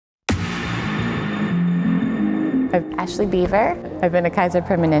I'm Ashley Beaver. I've been a Kaiser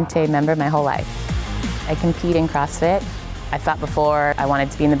Permanente member my whole life. I compete in CrossFit. I thought before I wanted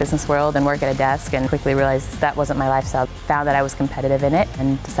to be in the business world and work at a desk, and quickly realized that wasn't my lifestyle. Found that I was competitive in it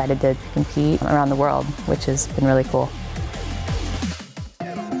and decided to compete around the world, which has been really cool.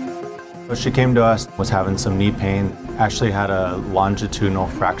 So she came to us, was having some knee pain. Ashley had a longitudinal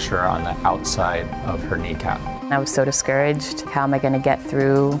fracture on the outside of her kneecap. I was so discouraged. How am I going to get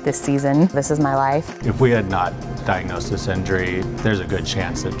through this season? This is my life. If we had not diagnosed this injury, there's a good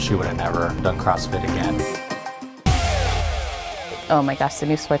chance that she would have never done CrossFit again. Oh my gosh, the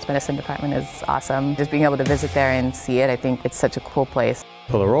new sports medicine department is awesome. Just being able to visit there and see it, I think it's such a cool place.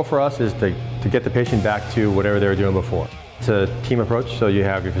 So the role for us is to get the patient back to whatever they were doing before. It's a team approach, so you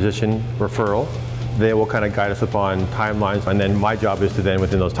have your physician referral. They will kind of guide us upon timelines, and then my job is to then,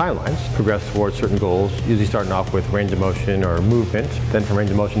 within those timelines, progress towards certain goals, usually starting off with range of motion or movement, then from range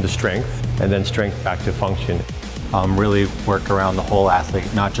of motion to strength, and then strength back to function. Really work around the whole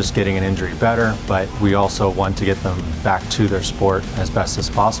athlete, not just getting an injury better, but we also want to get them back to their sport as best as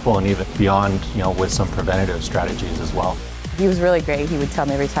possible, and even beyond, with some preventative strategies as well. He was really great. He would tell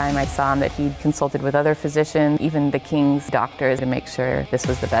me every time I saw him that he'd consulted with other physicians, even the King's doctors, to make sure this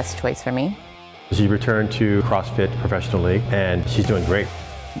was the best choice for me. She returned to CrossFit Professional League, and she's doing great.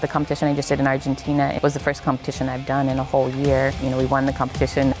 The competition I just did in Argentina, it was the first competition I've done in a whole year. We won the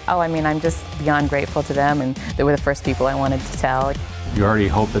competition. I'm just beyond grateful to them, and they were the first people I wanted to tell. You already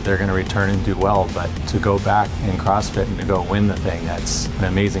hope that they're going to return and do well, but to go back in CrossFit and to go win the thing, that's an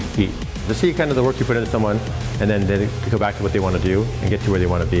amazing feat. To see kind of the work you put into someone, and then they go back to what they want to do and get to where they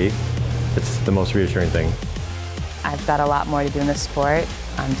want to be, it's the most reassuring thing. I've got a lot more to do in this sport.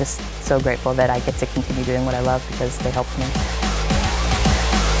 I'm just so grateful that I get to continue doing what I love because they helped me.